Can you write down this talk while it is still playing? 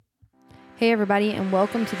Hey, everybody, and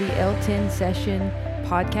welcome to the L10 Session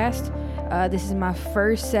podcast. This is my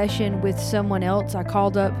first session with someone else. I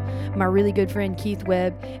called up my really good friend Keith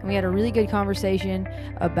Webb, and we had a really good conversation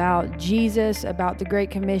about Jesus, about the Great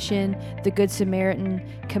Commission, the Good Samaritan,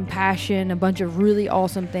 compassion, a bunch of really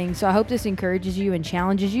awesome things. So I hope this encourages you and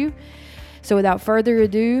challenges you. So without further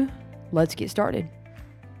ado, let's get started.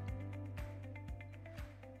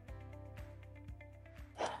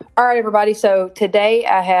 All right, everybody. So today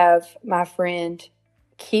I have my friend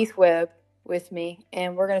Keith Webb with me,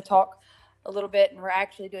 and we're going to talk a little bit, and we're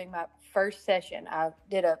actually doing my first session. I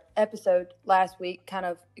did an episode last week kind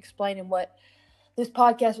of explaining what this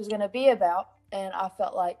podcast was going to be about, and I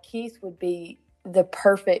felt like Keith would be the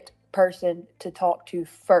perfect person to talk to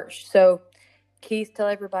first. So, Keith, tell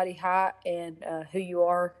everybody hi and who you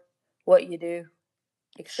are, what you do,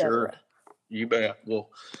 etc. Sure, you bet. Well,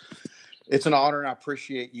 it's an honor, and I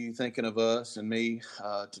appreciate you thinking of us and me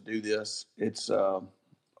to do this. It's a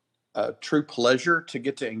true pleasure to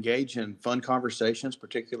get to engage in fun conversations,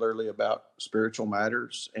 particularly about spiritual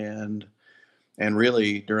matters and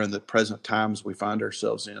really during the present times we find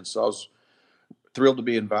ourselves in. So I was thrilled to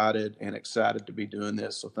be invited and excited to be doing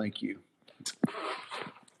this. So thank you.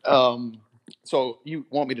 So you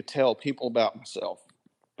want me to tell people about myself?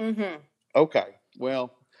 Mm-hmm. Okay.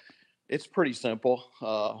 Well, it's pretty simple.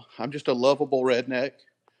 I'm just a lovable redneck.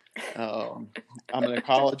 I'm an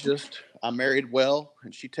ecologist. I'm married well,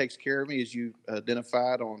 and she takes care of me, as you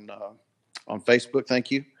identified on Facebook.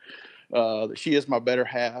 Thank you. She is my better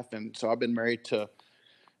half, and so I've been married to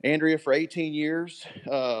Andrea for 18 years.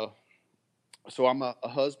 So I'm a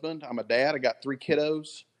husband. I'm a dad. I got 3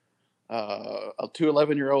 kiddos, 2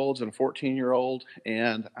 11-year-olds and a 14-year-old,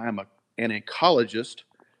 and I'm an ecologist,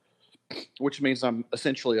 which means I'm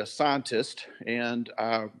essentially a scientist, and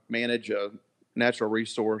I manage a natural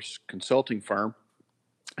resource consulting firm.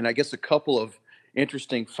 And I guess a couple of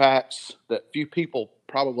interesting facts that few people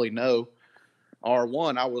probably know are: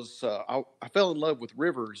 one, I fell in love with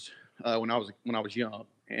rivers when I was young,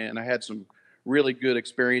 and I had some really good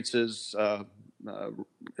experiences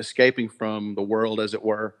escaping from the world, as it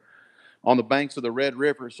were, on the banks of the Red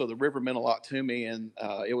River. So the river meant a lot to me, and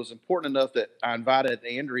it was important enough that I invited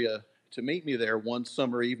Andrea to meet me there one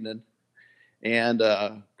summer evening and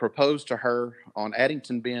proposed to her on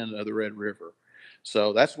Addington Bend of the Red River.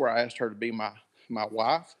 So that's where I asked her to be my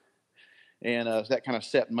wife, and that kind of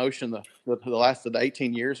set in motion the last of the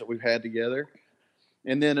 18 years that we've had together.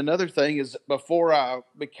 And then another thing is, before I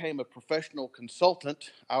became a professional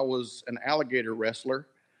consultant, I was an alligator wrestler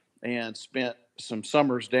and spent some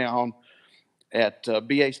summers down at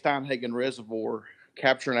B.A. Steinhagen Reservoir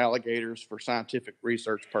capturing alligators for scientific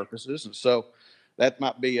research purposes. And so that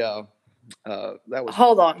might be that was.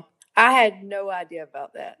 Hold on. I had no idea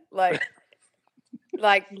about that. Like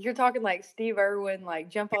you're talking like Steve Irwin, like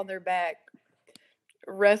jump on their back,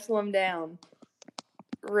 wrestle them down.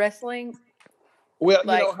 Wrestling? Well,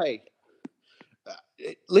 hey,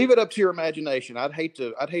 leave it up to your imagination. I'd hate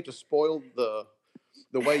to spoil the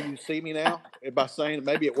way you see me now by saying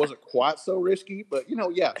maybe it wasn't quite so risky, but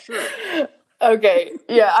yeah, sure. Okay.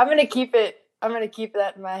 Yeah, I'm gonna keep that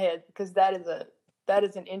in my head, because that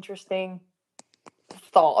is an interesting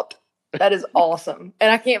thought. That is awesome.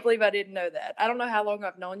 And I can't believe I didn't know that. I don't know how long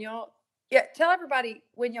I've known y'all. Yeah, tell everybody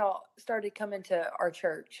when y'all started coming to our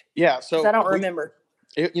church. Yeah, so I don't remember.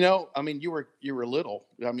 You were little.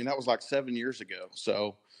 I mean, that was like 7 years ago.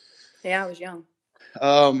 So yeah, I was young.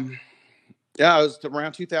 Yeah, it was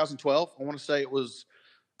around 2012. I want to say it was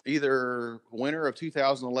either winter of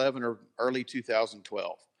 2011 or early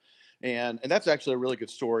 2012. And that's actually a really good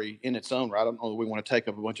story in its own right. I don't know that we want to take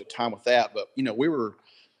up a bunch of time with that, but we were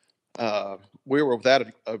without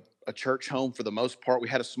a church home for the most part. We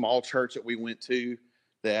had a small church that we went to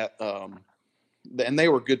that, and they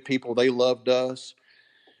were good people. They loved us,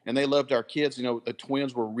 and they loved our kids. The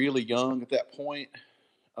twins were really young at that point,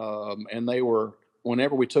 and they were.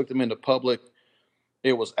 Whenever we took them into public,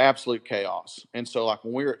 it was absolute chaos. And so, like,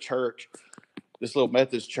 when we were at church, this little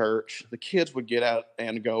Methodist church, the kids would get out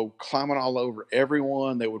and go climbing all over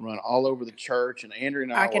everyone. They would run all over the church, and Andrea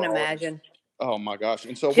and I can imagine. Oh my gosh.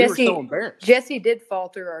 And so we were so embarrassed. Jesse did fall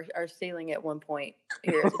through our ceiling at one point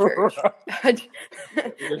here at the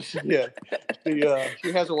church. Yeah.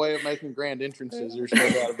 She has a way of making grand entrances. There's no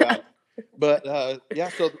doubt about it. But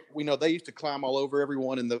so they used to climb all over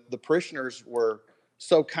everyone, and the parishioners were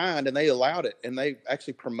so kind, and they allowed it, and they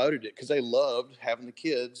actually promoted it because they loved having the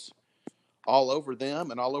kids all over them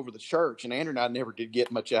and all over the church. And Andrew and I never did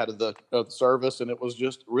get much out of the service, and it was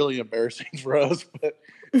just really embarrassing for us. But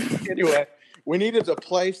anyway, we needed to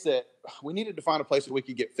find a place that we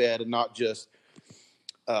could get fed and not just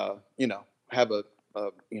have an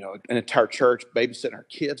entire church babysitting our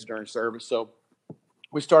kids during service. So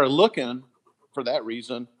we started looking for that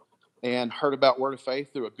reason and heard about Word of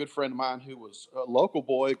Faith through a good friend of mine who was a local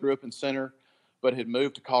boy, grew up in Center, but had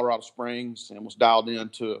moved to Colorado Springs and was dialed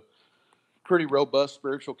into a pretty robust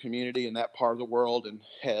spiritual community in that part of the world, and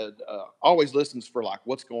had always listens for like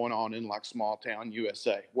what's going on in like small town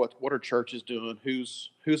USA. What are churches doing? Who's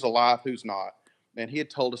alive? Who's not? And he had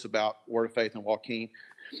told us about Word of Faith in Joaquin,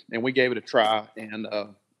 and we gave it a try. And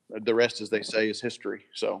the rest, as they say, is history.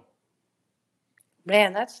 So,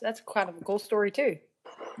 man, that's kind of a cool story too.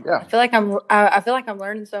 Yeah. I feel like I'm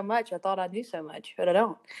learning so much. I thought I knew so much, but I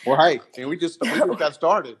don't. Well, hey, and we just got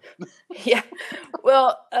started. Yeah.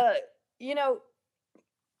 Well,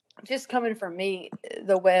 just coming from me,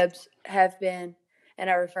 the Webbs have been, and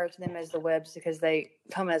I refer to them as the Webbs because they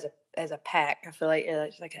come as a pack. I feel like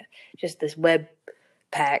it's like just this web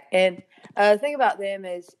pack. And the thing about them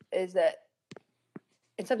is that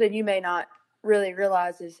it's something you may not really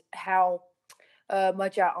realize is how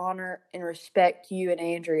much I honor and respect you and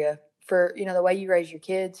Andrea for, the way you raise your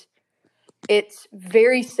kids. It's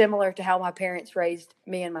very similar to how my parents raised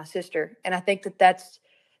me and my sister. And I think that's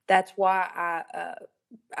why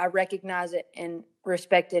I recognize it and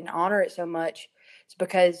respect it and honor it so much. It's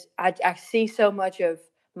because I see so much of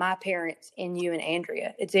my parents in you and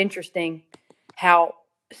Andrea. It's interesting how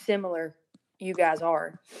similar you guys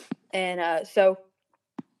are. And so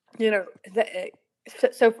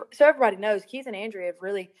everybody knows Keith and Andrea have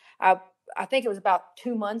really, I think it was about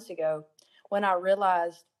 2 months ago when I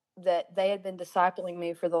realized that they had been discipling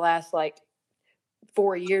me for the last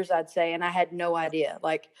 4 years, I'd say. And I had no idea,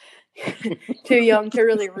 too young to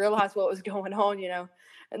really realize what was going on,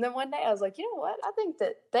 And then one day I was like, you know what? I think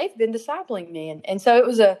that they've been discipling me. And so it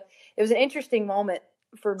was an interesting moment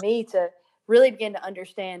for me to really begin to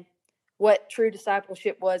understand what true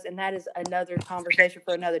discipleship was. And that is another conversation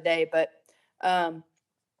for another day. But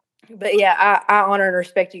yeah, I honor and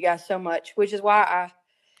respect you guys so much, which is why I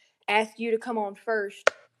asked you to come on first.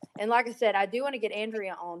 And like I said, I do want to get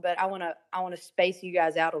Andrea on, but I want to space you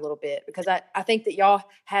guys out a little bit because I think that y'all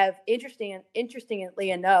have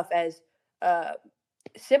interestingly enough, as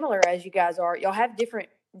similar as you guys are, y'all have different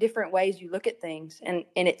ways you look at things, and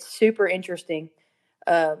it's super interesting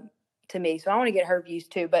to me. So I want to get her views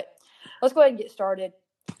too. But let's go ahead and get started.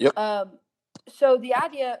 Yep. So the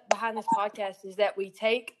idea behind this podcast is that we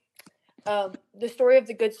take the story of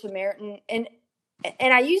the Good Samaritan, and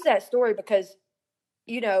I use that story because,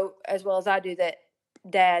 as well as I do, that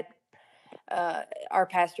Dad, our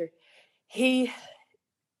pastor, he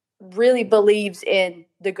really believes in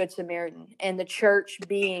the Good Samaritan and the church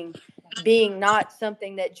being not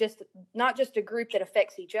something that not just a group that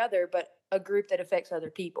affects each other, but a group that affects other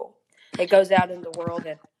people. It goes out in the world.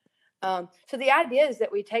 And so the idea is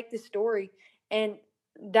that we take this story and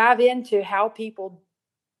dive into how people,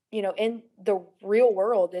 in the real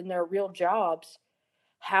world, in their real jobs,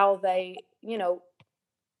 how they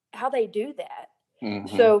do that.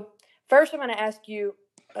 Mm-hmm. So first I'm going to ask you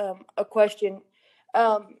a question.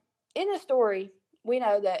 In the story, we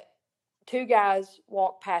know that two guys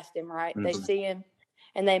walk past him, right? Mm-hmm. They see him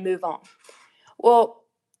and they move on. Well,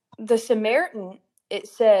 the Samaritan, it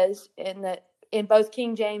says in both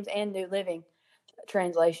King James and New Living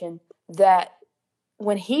Translation, that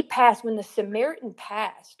when the Samaritan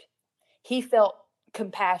passed, he felt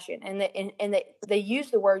compassion, and they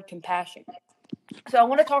use the word compassion. So I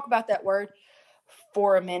want to talk about that word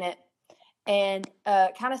for a minute and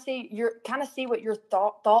kind of see what your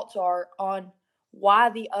thoughts are on why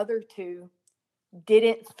the other two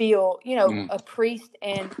didn't feel, a priest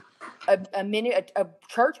and a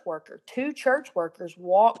church worker, two church workers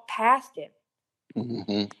walked past him.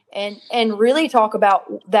 Mm-hmm. and really talk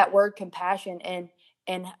about that word compassion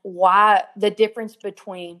and why the difference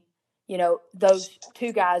between, those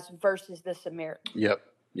two guys versus the Samaritan. Yep.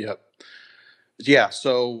 Yeah.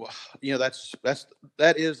 So,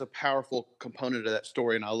 that is a powerful component of that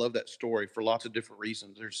story. And I love that story for lots of different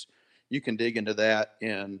reasons. You can dig into that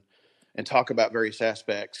and talk about various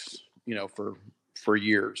aspects, for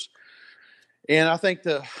years. And I think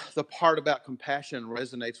the part about compassion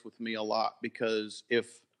resonates with me a lot, because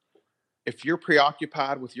if you're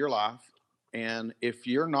preoccupied with your life, and if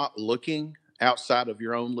you're not looking outside of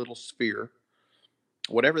your own little sphere,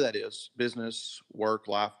 whatever that is, business, work,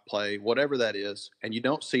 life, play, whatever that is, and you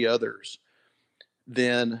don't see others,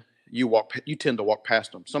 then you tend to walk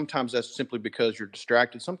past them. Sometimes that's simply because you're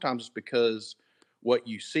distracted. Sometimes it's because what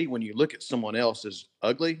you see when you look at someone else is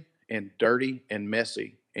ugly and dirty and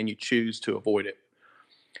messy, and you choose to avoid it.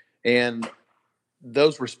 And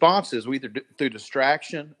those responses, either through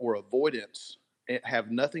distraction or avoidance,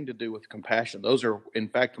 have nothing to do with compassion. Those are, in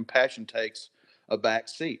fact, compassion takes a back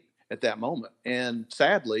seat at that moment. And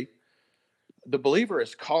sadly, the believer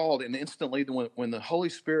is called, and instantly when the Holy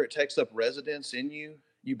Spirit takes up residence in you,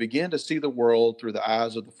 you begin to see the world through the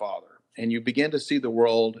eyes of the Father, and you begin to see the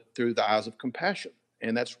world through the eyes of compassion.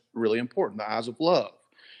 And that's really important, the eyes of love.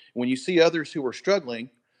 When you see others who are struggling,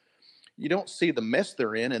 you don't see the mess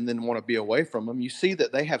they're in and then want to be away from them. You see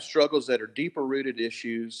that they have struggles that are deeper rooted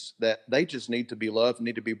issues that they just need to be loved,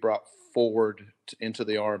 need to be brought forward into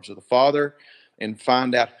the arms of the Father, and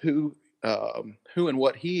find out who and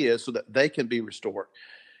what He is, so that they can be restored.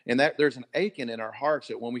 And that there's an aching in our hearts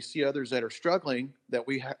that when we see others that are struggling, that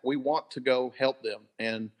we want to go help them,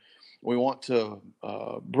 and we want to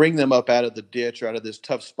bring them up out of the ditch or out of this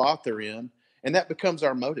tough spot they're in. And that becomes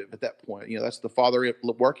our motive at that point. That's the Father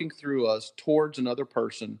working through us towards another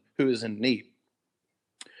person who is in need.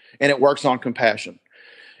 And it works on compassion.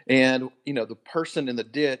 And, the person in the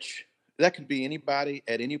ditch, that could be anybody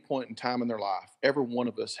at any point in time in their life. Every one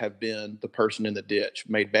of us have been the person in the ditch,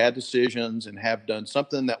 made bad decisions and have done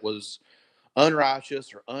something that was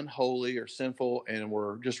unrighteous or unholy or sinful, and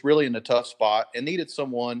we're just really in a tough spot and needed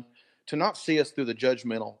someone to not see us through the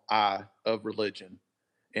judgmental eye of religion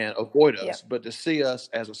and avoid us, but to see us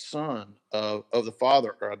as a son of the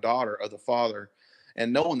Father, or a daughter of the Father,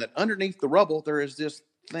 and knowing that underneath the rubble there is this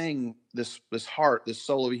thing, this heart, this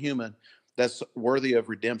soul of a human that's worthy of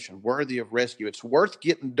redemption, worthy of rescue. It's worth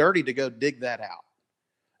getting dirty to go dig that out.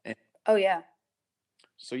 And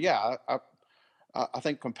so I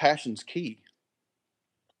think compassion's key.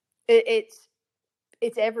 It's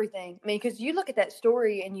everything. I mean, because you look at that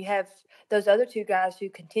story and you have those other two guys who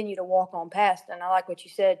continue to walk on past. And I like what you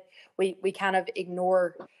said. We kind of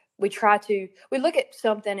ignore, we look at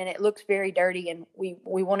something and it looks very dirty, and we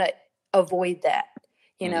want to avoid that,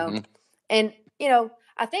 Mm-hmm. And,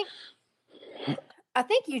 I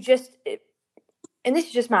think you just, and this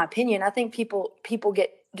is just my opinion, I think people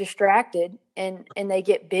get distracted and they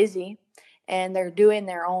get busy and they're doing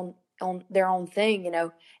their own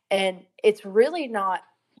thing, and it's really not,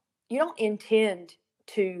 you don't intend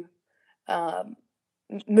to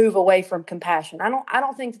move away from compassion. I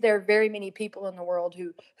don't think there are very many people in the world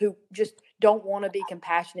who just don't want to be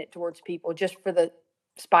compassionate towards people just for the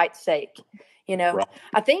spite's sake. Right.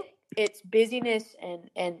 I think it's busyness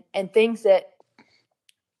and things that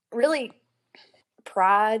really,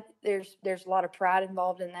 pride. There's a lot of pride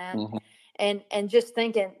involved in that. Mm-hmm. And just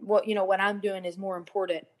thinking what I'm doing is more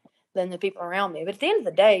important than the people around me. But at the end of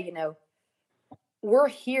the day, we're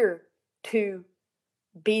here to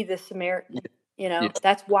be the Samaritan.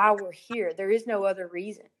 That's why we're here. There is no other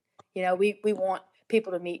reason. We want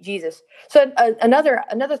people to meet Jesus. So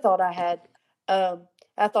another thought I had,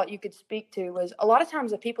 I thought you could speak to, was a lot of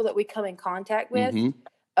times the people that we come in contact with,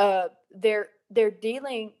 they're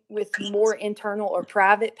dealing with more internal or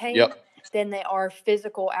private pain than they are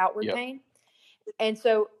physical outward pain. And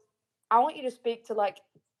so I want you to speak to,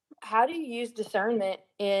 how do you use discernment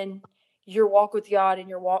in your walk with God and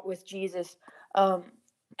your walk with Jesus?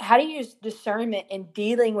 How do you use discernment in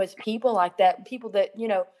dealing with people like that? People that,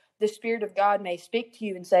 the Spirit of God may speak to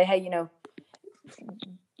you and say, hey,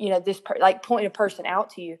 this point a person out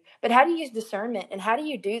to you. But how do you use discernment, and how do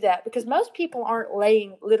you do that? Because most people aren't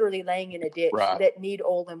literally laying in a ditch that need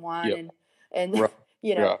oil and wine and right.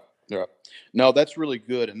 Yeah. No, that's really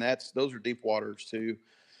good. And those are deep waters too.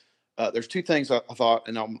 There's two things I thought,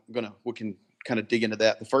 and we can kind of dig into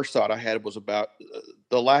that. The first thought I had was about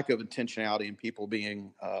the lack of intentionality in people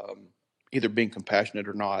being either being compassionate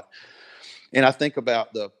or not. And I think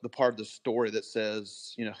about the part of the story that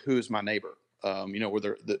says, who is my neighbor?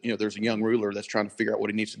 Where there's a young ruler that's trying to figure out what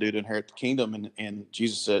he needs to do to inherit the kingdom, and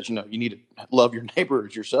Jesus says, you need to love your neighbor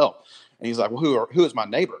as yourself. And he's like, well, who is my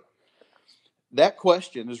neighbor? That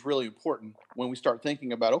question is really important when we start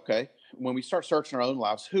thinking about, when we start searching our own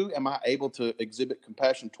lives, who am I able to exhibit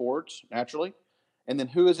compassion towards naturally? And then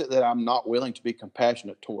who is it that I'm not willing to be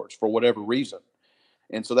compassionate towards for whatever reason?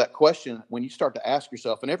 And so that question, when you start to ask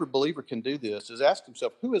yourself, and every believer can do this, is ask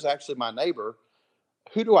himself, who is actually my neighbor?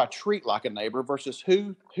 Who do I treat like a neighbor versus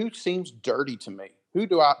who seems dirty to me? Who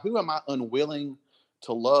am I unwilling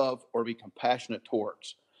to love or be compassionate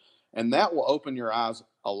towards? And that will open your eyes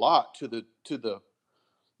a lot to the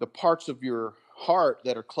parts of your heart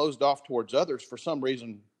that are closed off towards others for some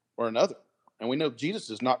reason or another. And we know Jesus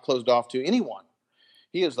is not closed off to anyone.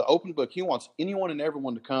 He is the open book. He wants anyone and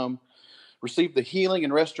everyone to come receive the healing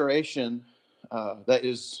and restoration that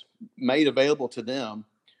is made available to them.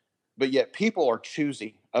 But yet people are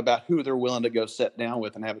choosy about who they're willing to go sit down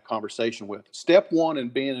with and have a conversation with. Step one in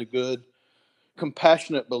being a good,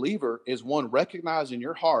 compassionate believer is, one, recognize in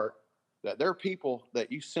your heart that there are people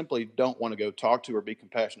that you simply don't want to go talk to or be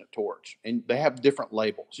compassionate towards. And they have different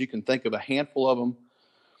labels. You can think of a handful of them.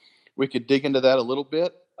 We could dig into that a little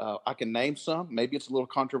bit. I can name some. Maybe it's a little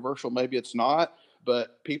controversial, maybe it's not.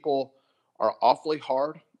 But people are awfully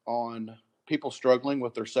hard on people struggling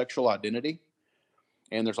with their sexual identity.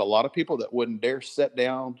 And there's a lot of people that wouldn't dare sit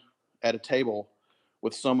down at a table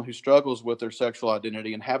with someone who struggles with their sexual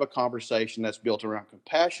identity and have a conversation that's built around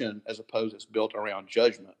compassion as opposed to it's built around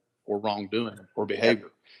judgment or wrongdoing or behavior.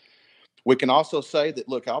 Yep. We can also say that,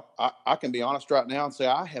 look, I can be honest right now and say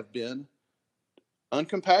I have been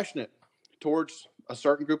uncompassionate towards a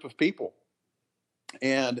certain group of people.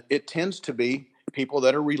 And it tends to be people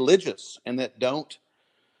that are religious and that don't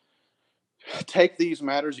take these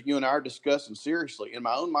matters that you and I are discussing seriously. In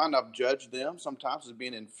my own mind, I've judged them sometimes as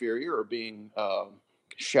being inferior or being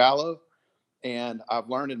shallow. And I've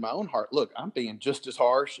learned in my own heart, look, I'm being just as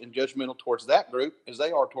harsh and judgmental towards that group as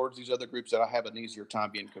they are towards these other groups that I have an easier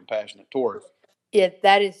time being compassionate towards. Yeah,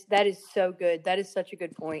 that is so good. That is such a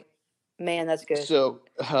good point. Man, that's good. So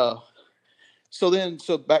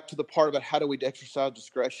back to the part about how do we exercise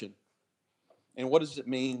discretion and what does it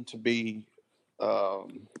mean to be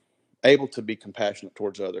able to be compassionate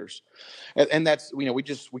towards others. And that's, we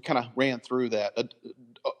kind of ran through that,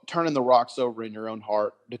 turning the rocks over in your own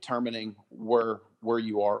heart, determining where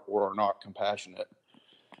you are or are not compassionate.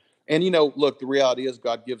 And, look, the reality is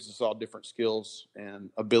God gives us all different skills and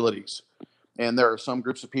abilities. And there are some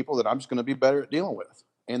groups of people that I'm just going to be better at dealing with.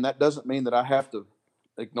 And that doesn't mean that I have to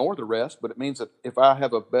ignore the rest, but it means that if I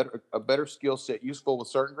have a better skill set useful with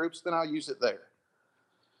certain groups, then I'll use it there.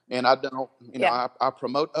 And I don't, I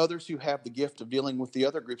promote others who have the gift of dealing with the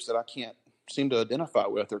other groups that I can't seem to identify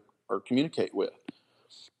with or communicate with.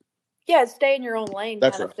 Yeah, stay in your own lane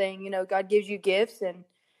That's kind right. of thing. God gives you gifts, and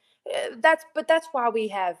that's why we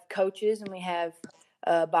have coaches and we have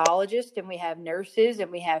biologists and we have nurses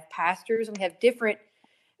and we have pastors and we have different.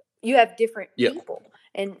 You have different people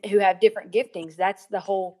and who have different giftings. That's the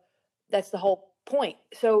whole point.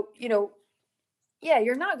 So, yeah,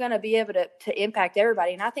 you're not going to be able to impact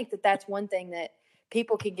everybody. And I think that that's one thing that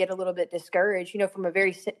people can get a little bit discouraged, from a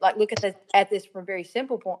very, look at this from a very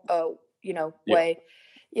simple point, way.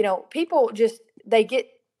 People just, I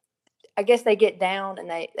guess they get down and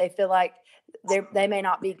they feel like they may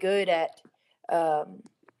not be good at,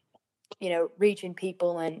 reaching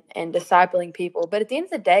people and discipling people. But at the end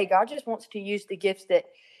of the day, God just wants to use the gifts that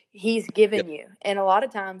He's given you. And a lot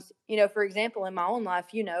of times, for example, in my own life,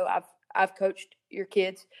 I've coached your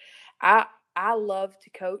kids. I love to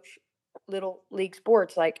coach little league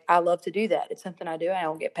sports. Like, I love to do that. It's something I do. I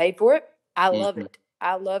don't get paid for it. I love it.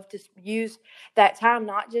 I love to use that time,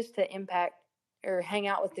 not just to impact or hang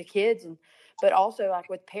out with the kids, but also like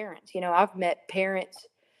with parents. I've met parents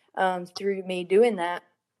through me doing that.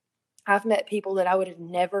 I've met people that I would have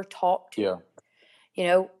never talked to.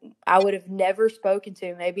 Yeah. I would have never spoken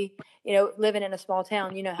to. Maybe, living in a small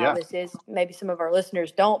town, how this is. Maybe some of our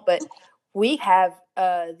listeners don't, but we have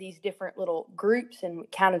these different little groups, and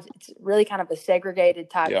it's really kind of a segregated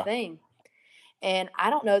type thing. And I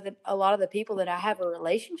don't know that a lot of the people that I have a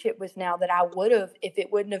relationship with now that I would have, if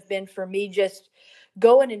it wouldn't have been for me just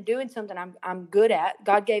going and doing something I'm good at.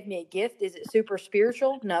 God gave me a gift. Is it super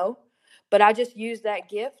spiritual? No. But I just use that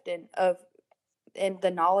gift and the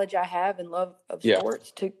knowledge I have and love of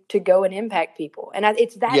sports to go and impact people. And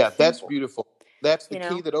it's that simple. That's beautiful. That's the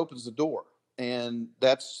key that opens the door. And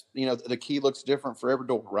that's, the key looks different for every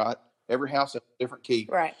door, right? Every house has a different key.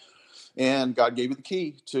 Right. And God gave you the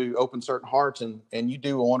key to open certain hearts, and you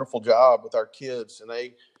do a wonderful job with our kids, and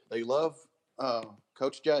they love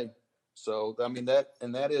Coach Jay. So I mean that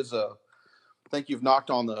is I think you've knocked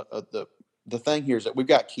on the thing here is that we've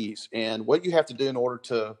got keys, and what you have to do in order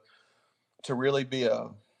to really be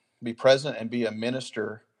present and be a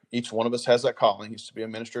minister. Each one of us has that calling, is to be a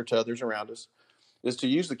minister to others around us, is to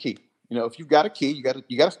use the key. If you've got a key, you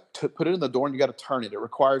got to put it in the door and you got to turn it. It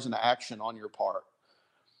requires an action on your part.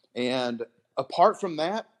 And apart from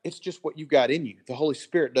that, it's just what you've got in you. The Holy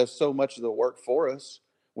Spirit does so much of the work for us.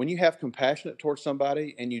 When you have compassion towards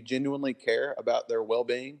somebody and you genuinely care about their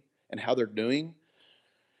well-being and how they're doing,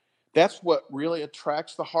 that's what really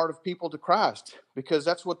attracts the heart of people to Christ, because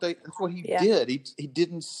that's what he did. He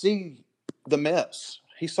didn't see the mess.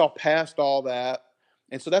 He saw past all that.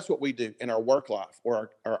 And so that's what we do in our work life or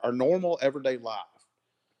our normal everyday life.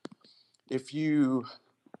 If you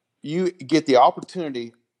get the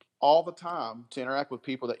opportunity all the time to interact with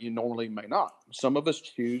people that you normally may not. Some of us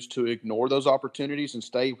choose to ignore those opportunities and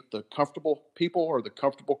stay with the comfortable people or the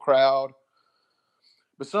comfortable crowd.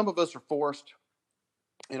 But some of us are forced,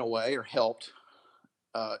 in a way, or helped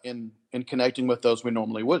in connecting with those we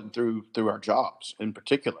normally wouldn't through our jobs in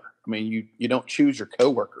particular. I mean, you don't choose your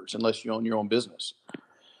coworkers unless you own your own business.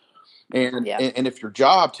 And if your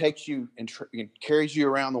job takes you and carries you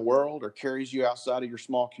around the world or carries you outside of your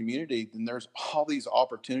small community, then there's all these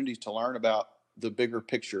opportunities to learn about the bigger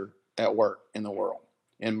picture at work in the world.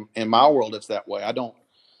 And in my world, it's that way.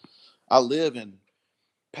 I live in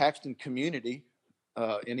Paxton community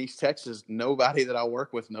in East Texas. Nobody that I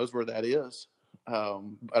work with knows where that is.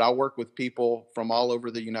 But I work with people from all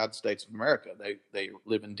over the United States of America. They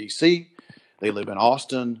live in DC, they live in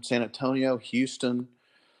Austin, San Antonio, Houston,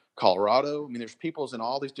 Colorado. I mean, there's peoples in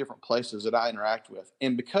all these different places that I interact with.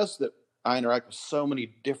 And because that I interact with so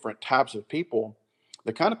many different types of people,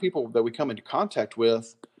 the kind of people that we come into contact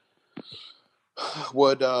with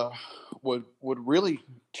would really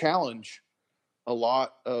challenge a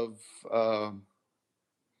lot of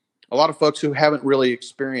folks who haven't really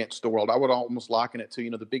experienced the world. I would almost liken it to,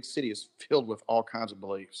 the big city is filled with all kinds of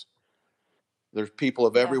beliefs. There's people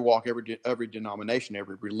of every walk, every denomination,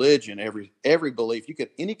 every religion, every belief.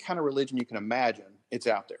 Any kind of religion you can imagine, it's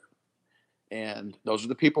out there. And those are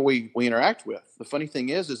the people we interact with. The funny thing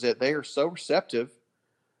is that they are so receptive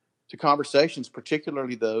to conversations,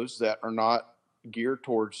 particularly those that are not geared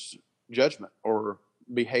towards judgment or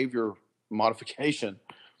behavior modification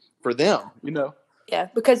for them, Yeah,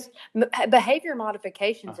 because behavior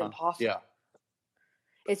modification is impossible. Yeah.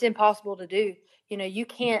 It's impossible to do. You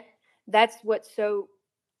can't. That's what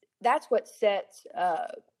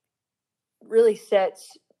really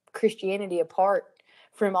sets Christianity apart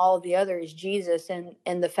from all of the others, Jesus,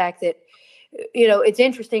 and the fact that, it's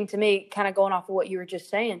interesting to me, kind of going off of what you were just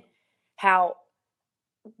saying, how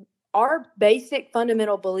our basic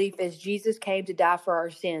fundamental belief is Jesus came to die for our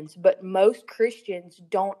sins, but most Christians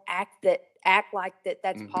don't act like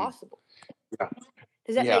that's possible. Yeah.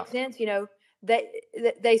 Does that make sense?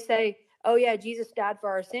 They say, "Oh yeah, Jesus died for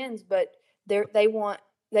our sins," but they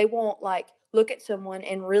won't like look at someone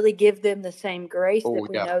and really give them the same grace that we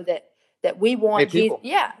know that we want. People, Jesus,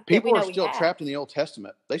 yeah, people are still trapped in the Old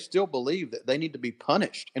Testament. They still believe that they need to be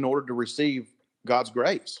punished in order to receive God's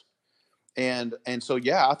grace. And so,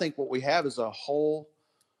 I think what we have is a whole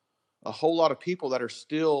lot of people that are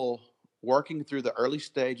still working through the early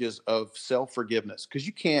stages of self-forgiveness. Because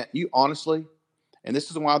you honestly, and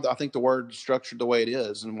this is why I think the word is structured the way it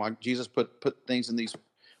is, and why Jesus put things in these,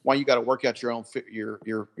 why you got to work out your own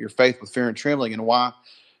your faith with fear and trembling, and why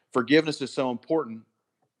forgiveness is so important.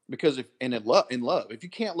 Because in love, if you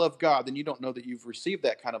can't love God, then you don't know that you've received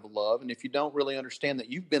that kind of love. And if you don't really understand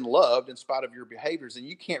that you've been loved in spite of your behaviors, then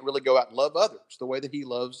you can't really go out and love others the way that He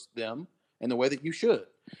loves them and the way that you should.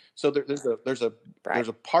 So there's a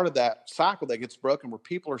part of that cycle that gets broken where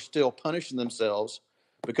people are still punishing themselves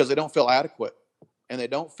because they don't feel adequate and they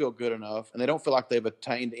don't feel good enough and they don't feel like they've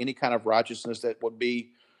attained any kind of righteousness that would be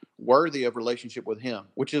worthy of relationship with Him,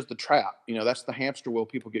 which is the trap. That's the hamster wheel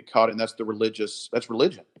people get caught in. That's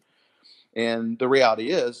religion. And the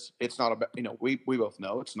reality is, it's not about, we both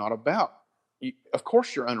know it's not about, of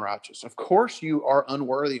course you're unrighteous. Of course you are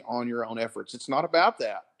unworthy on your own efforts. It's not about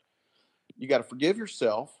that. You got to forgive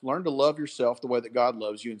yourself, learn to love yourself the way that God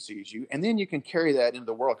loves you and sees you. And then you can carry that into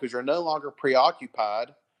the world because you're no longer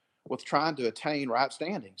preoccupied with trying to attain right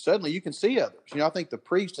standing. Suddenly you can see others. I think the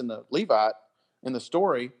priest and the Levite in the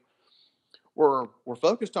story were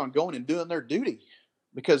focused on going and doing their duty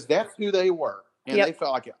because that's who they were. And they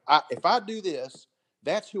felt like, if I do this,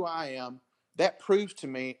 that's who I am. That proves to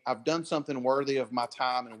me I've done something worthy of my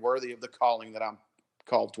time and worthy of the calling that I'm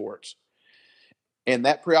called towards. And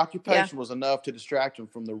that preoccupation was enough to distract them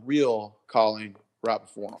from the real calling right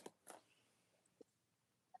before them.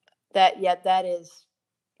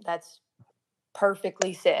 That's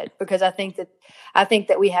perfectly said, because I think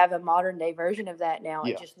that we have a modern day version of that now.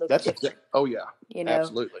 It just looks different.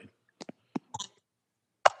 Absolutely.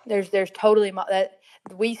 There's totally that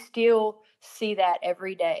we still see that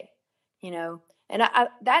every day, and I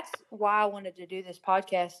that's why I wanted to do this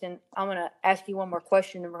podcast. And I'm going to ask you one more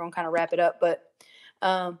question and we're going to kind of wrap it up. But,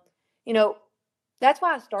 that's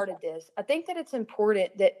why I started this. I think that it's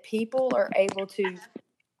important that people are able to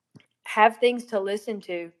have things to listen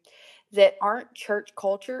to that aren't church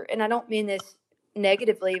culture. And I don't mean this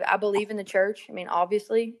negatively. I believe in the church. I mean,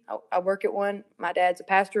 obviously I work at one. My dad's a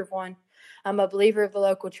pastor of one. I'm a believer of the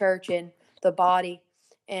local church and the body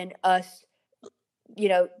and us,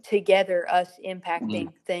 together, us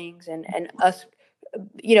impacting things and us,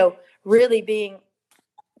 really being,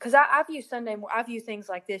 because I view things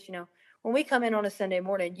like this, when we come in on a Sunday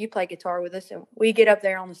morning, you play guitar with us and we get up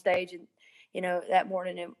there on the stage and, that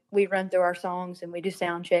morning, and we run through our songs and we do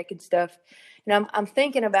sound check and stuff. I'm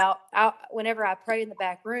thinking about whenever I pray in the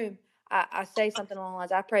back room, I say something along the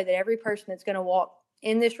lines. I pray that every person that's going to walk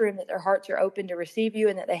in this room, that their hearts are open to receive you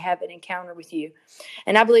and that they have an encounter with you.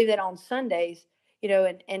 And I believe that on Sundays,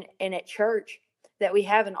 and at church, that we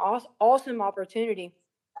have an awesome opportunity.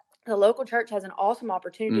 The local church has an awesome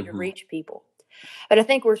opportunity to reach people. But I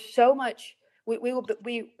think we're so much, we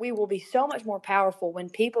will be so much more powerful when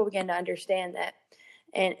people begin to understand that,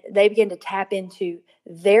 and they begin to tap into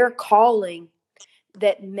their calling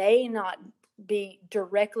that may not be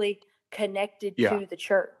directly connected to the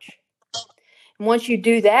church. And once you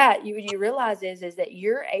do that, you realize is that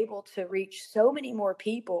you're able to reach so many more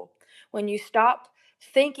people when you stop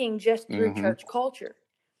thinking just through church culture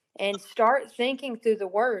and start thinking through the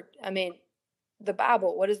word. I mean, the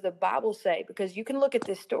Bible. What does the Bible say? Because you can look at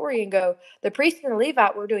this story and go, the priest and the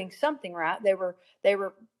Levite were doing something right. They were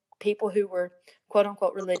people who were quote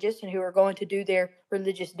unquote religious and who were going to do their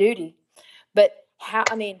religious duty. But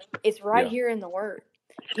it's right here in the word.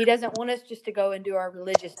 He doesn't want us just to go and do our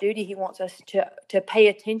religious duty. He wants us to pay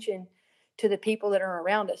attention to the people that are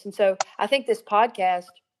around us. And so I think this podcast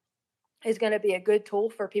is going to be a good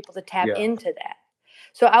tool for people to tap into that.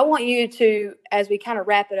 So I want you to, as we kind of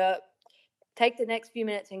wrap it up, take the next few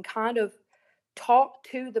minutes and kind of talk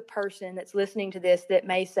to the person that's listening to this that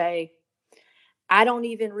may say, I don't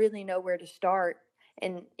even really know where to start.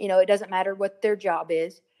 And, it doesn't matter what their job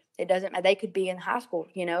is. It doesn't matter. They could be in high school,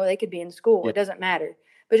 they could be in school. It doesn't matter.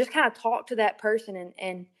 But just kind of talk to that person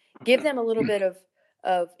and give them a little bit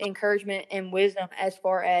of encouragement and wisdom as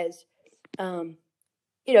far as,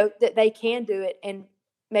 that they can do it, and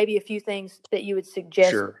maybe a few things that you would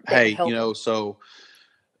suggest. Sure. Hey, so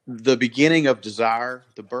the beginning of desire,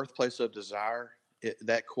 the birthplace of desire,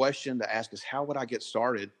 that question to ask is, how would I get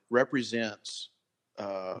started, represents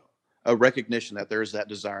a recognition that there is that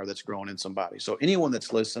desire that's growing in somebody. So anyone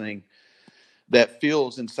that's listening that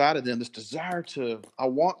feels inside of them this desire I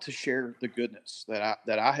want to share the goodness that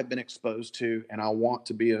I have been exposed to, and I want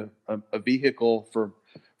to be a vehicle for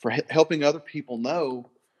helping other people know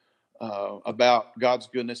about God's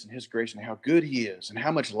goodness and His grace and how good He is and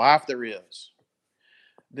how much life there is.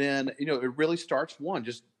 Then it really starts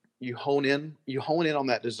just you hone in on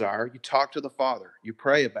that desire. You talk to the Father. You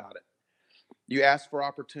pray about it. You ask for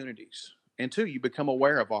opportunities. And two, you become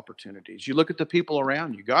aware of opportunities. You look at the people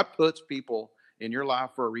around you. God puts people in your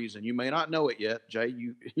life for a reason. You may not know it yet. Jay,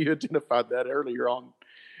 you identified that earlier on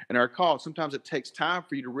in our call. Sometimes it takes time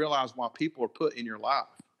for you to realize why people are put in your life.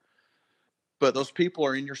 But those people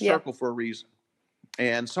are in your circle for a reason.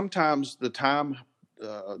 And sometimes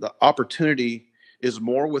the opportunity is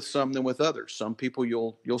more with some than with others. Some people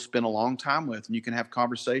you'll spend a long time with, and you can have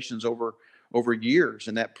conversations over years,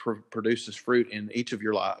 and that produces fruit in each of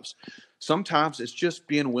your lives. Sometimes it's just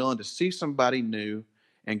being willing to see somebody new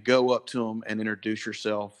and go up to them and introduce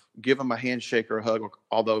yourself, give them a handshake or a hug,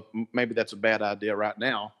 although maybe that's a bad idea right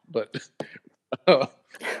now, but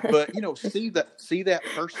see that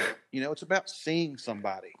person. It's about seeing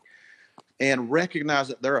somebody and recognize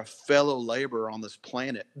that they're a fellow laborer on this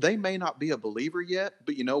planet. They may not be a believer yet,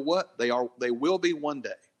 but you know what? They will be one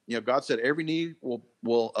day. God said every knee will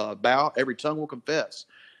bow, every tongue will confess.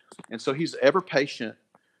 And so He's ever patient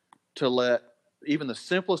to let even the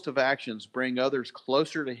simplest of actions bring others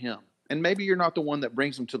closer to Him. And maybe you're not the one that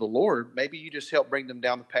brings them to the Lord. Maybe you just help bring them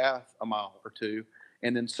down the path a mile or two,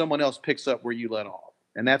 and then someone else picks up where you let off.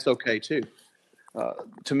 And that's okay too.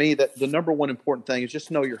 To me, that the number one important thing is just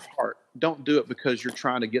know your heart. Don't do it because you're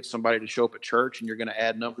trying to get somebody to show up at church and you're going to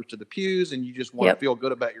add numbers to the pews and you just want to feel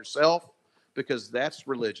good about yourself, because that's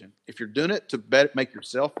religion. If you're doing it to make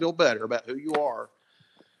yourself feel better about who you are,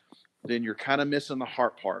 then you're kind of missing the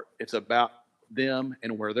heart part. It's about them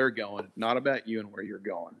and where they're going, not about you and where you're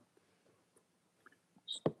going.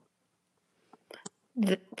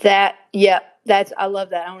 I love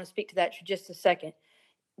that. I want to speak to that for just a second.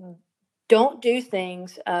 Don't do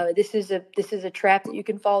things. This is a trap that you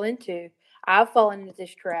can fall into. I've fallen into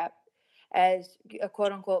this trap as a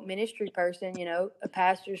quote unquote ministry person, a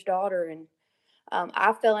pastor's daughter. And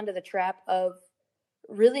I fell into the trap of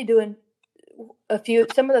really doing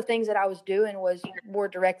some of the things that I was doing was more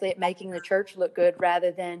directly at making the church look good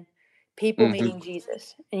rather than people meeting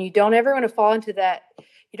Jesus. And you don't ever want to fall into that.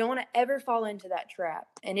 You don't want to ever fall into that trap.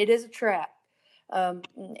 And it is a trap. And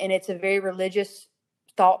it's a very religious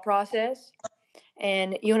thought process.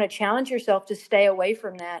 And you want to challenge yourself to stay away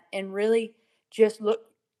from that and really just look.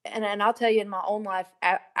 And I'll tell you, in my own life,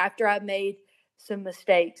 after I made some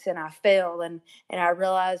mistakes and I failed and I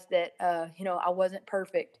realized that, I wasn't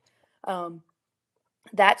perfect.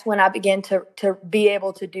 That's when I began to be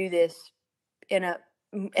able to do this in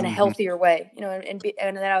a healthier way, and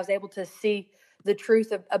that I was able to see the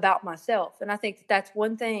truth about myself. And I think that's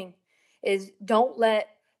one thing is don't let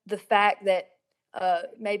the fact that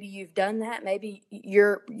maybe you've done that, maybe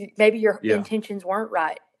your intentions weren't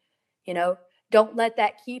right. Don't let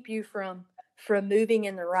that keep you from moving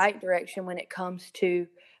in the right direction when it comes to,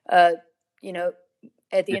 at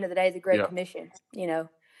the end of the day, the Great Commission,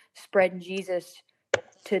 spreading Jesus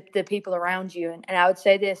to the people around you. And I would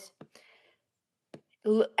say this,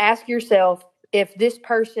 ask yourself, if this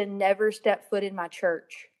person never stepped foot in my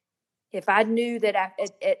church, if I knew that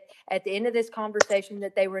at the end of this conversation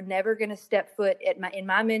that they were never going to step foot in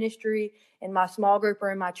my ministry, in my small group,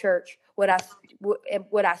 or in my church, would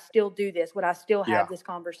I still do this? Would I still have this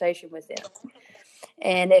conversation with them?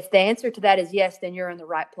 And if the answer to that is yes, then you're in the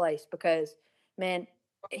right place, because, man,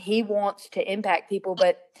 he wants to impact people,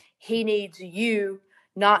 but he needs you,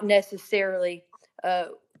 not necessarily the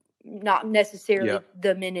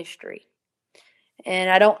ministry.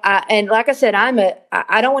 And and like I said,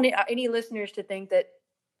 I don't want any listeners to think that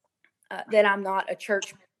I'm not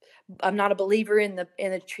I'm not a believer in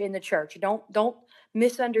the church. Don't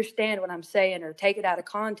misunderstand what I'm saying or take it out of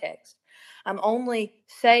context. I'm only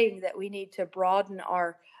saying that we need to broaden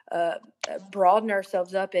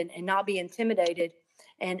ourselves up and not be intimidated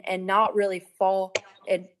and not really fall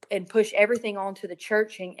and push everything onto the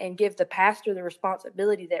church and give the pastor the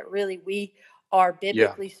responsibility that really we are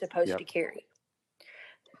biblically supposed to carry.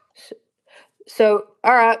 So,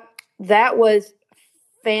 all right, that was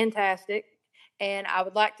fantastic. And I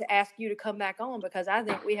would like to ask you to come back on, because I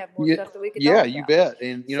think we have more stuff that we could talk about. Yeah, you bet.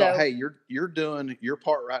 And hey, you're doing your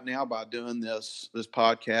part right now by doing this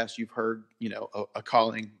podcast. You've heard, a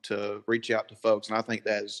calling to reach out to folks, and I think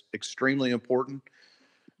that is extremely important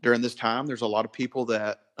during this time. There's a lot of people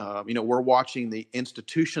that we're watching the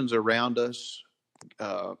institutions around us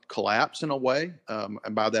collapse in a way, and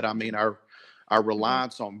by that I mean our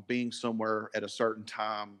reliance on being somewhere at a certain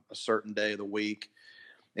time, a certain day of the week.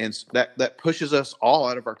 And that pushes us all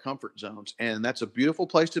out of our comfort zones. And that's a beautiful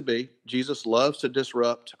place to be. Jesus loves to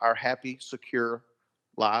disrupt our happy, secure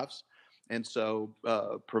lives. And so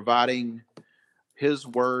providing his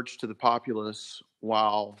words to the populace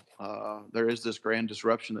while there is this grand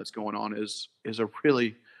disruption that's going on is a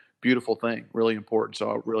really beautiful thing, really important.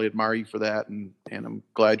 So I really admire you for that. And I'm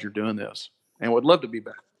glad you're doing this and would love to be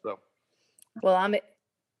back. So, well,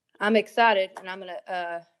 I'm excited, and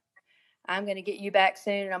I'm gonna get you back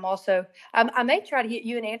soon. And I may try to get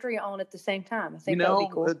you and Andrea on at the same time. I think that would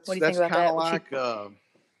be cool. What do you think about that? Like,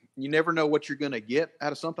 you never know what you're going to get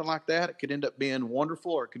out of something like that. It could end up being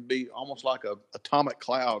wonderful, or it could be almost like a atomic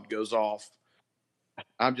cloud goes off.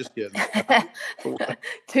 I'm just kidding.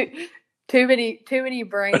 too many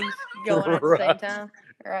brains going at the same time.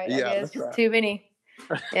 Right. Yeah, I guess that's right. Too many.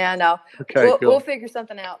 Yeah, no. Okay, we'll figure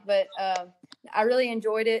something out. But I really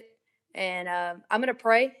enjoyed it. And I'm going to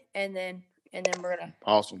pray, and then we're going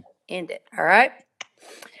to end it. All right.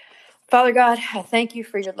 Father God, I thank you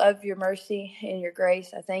for your love, your mercy, and your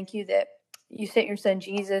grace. I thank you that you sent your son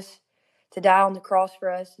Jesus to die on the cross for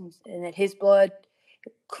us, and that his blood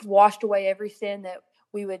washed away every sin that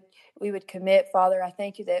we would commit. Father, I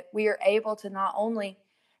thank you that we are able to not only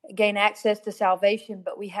gain access to salvation,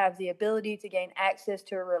 but we have the ability to gain access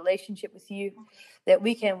to a relationship with you, that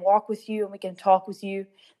we can walk with you and we can talk with you,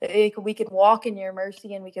 that we can walk in your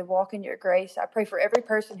mercy and we can walk in your grace. I pray for every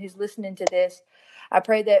person who's listening to this. I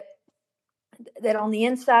pray that on the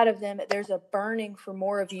inside of them, that there's a burning for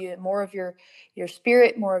more of you and more of your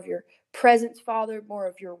spirit, more of your presence, Father, more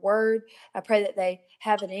of your word. I pray that they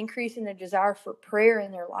have an increase in their desire for prayer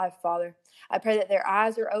in their life, Father. I pray that their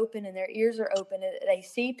eyes are open and their ears are open, and that they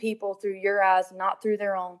see people through your eyes, not through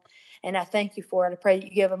their own. And I thank you for it. I pray that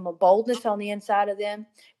you give them a boldness on the inside of them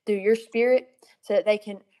through your spirit, so that they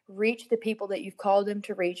can reach the people that you've called them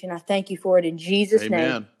to reach. And I thank you for it in Jesus' name.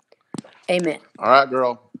 Amen. Amen. All right,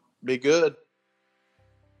 girl. Be good.